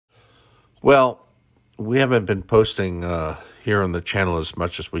Well, we haven't been posting here on the channel as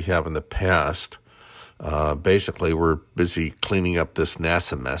much as we have in the past. Basically, we're busy cleaning up this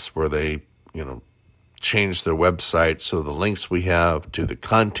NASA mess where they, changed their website so the links we have to the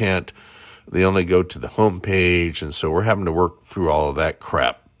content, they only go to the homepage, and so we're having to work through all of that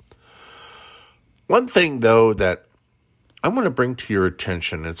crap. One thing, though, that I want to bring to your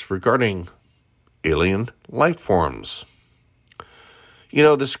attention is regarding alien life forms.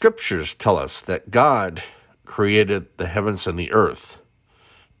 The scriptures tell us that God created the heavens and the earth,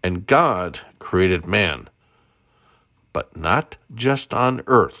 and God created man, but not just on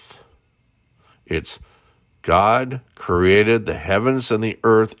earth. It's God created the heavens and the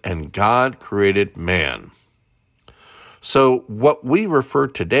earth, and God created man. So what we refer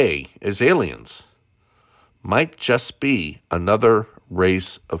today as aliens might just be another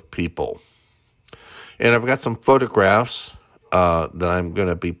race of people. And I've got some photographs that I'm going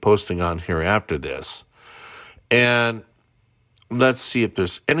to be posting on here after this. And let's see if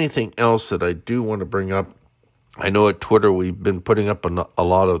there's anything else that I do want to bring up. I know at Twitter we've been putting up a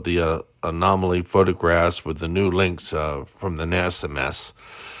lot of the anomaly photographs with the new links from the NASA mess.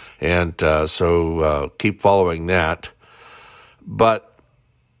 And so keep following that. But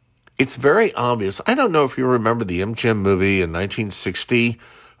it's very obvious. I don't know if you remember the MGM movie in 1960,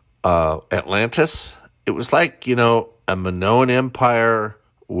 Atlantis. It was like, a Minoan empire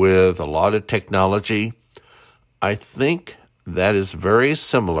with a lot of technology. I think that is very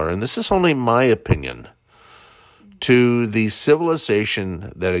similar, and this is only my opinion, to the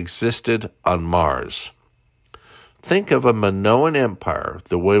civilization that existed on Mars. Think of a Minoan empire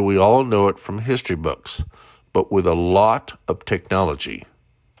the way we all know it from history books, but with a lot of technology.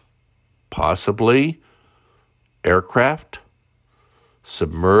 Possibly aircraft,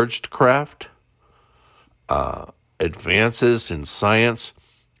 submerged craft, advances in science.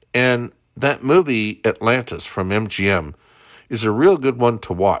 And that movie, Atlantis from MGM, is a real good one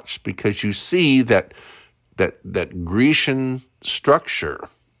to watch because you see that Grecian structure.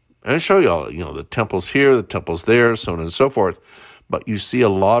 And I show you all, the temples here, the temples there, so on and so forth. But you see a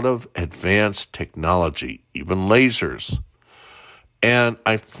lot of advanced technology, even lasers. And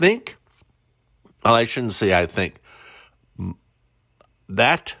I think, well, I shouldn't say I think,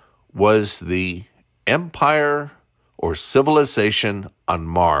 that was the empire or civilization on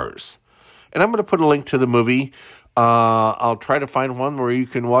Mars. And I'm going to put a link to the movie. I'll try to find one where you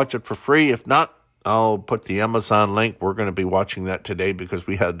can watch it for free. If not, I'll put the Amazon link. We're going to be watching that today because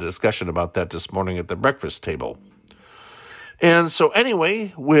we had a discussion about that this morning at the breakfast table. And so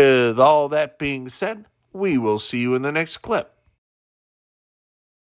anyway, with all that being said, we will see you in the next clip.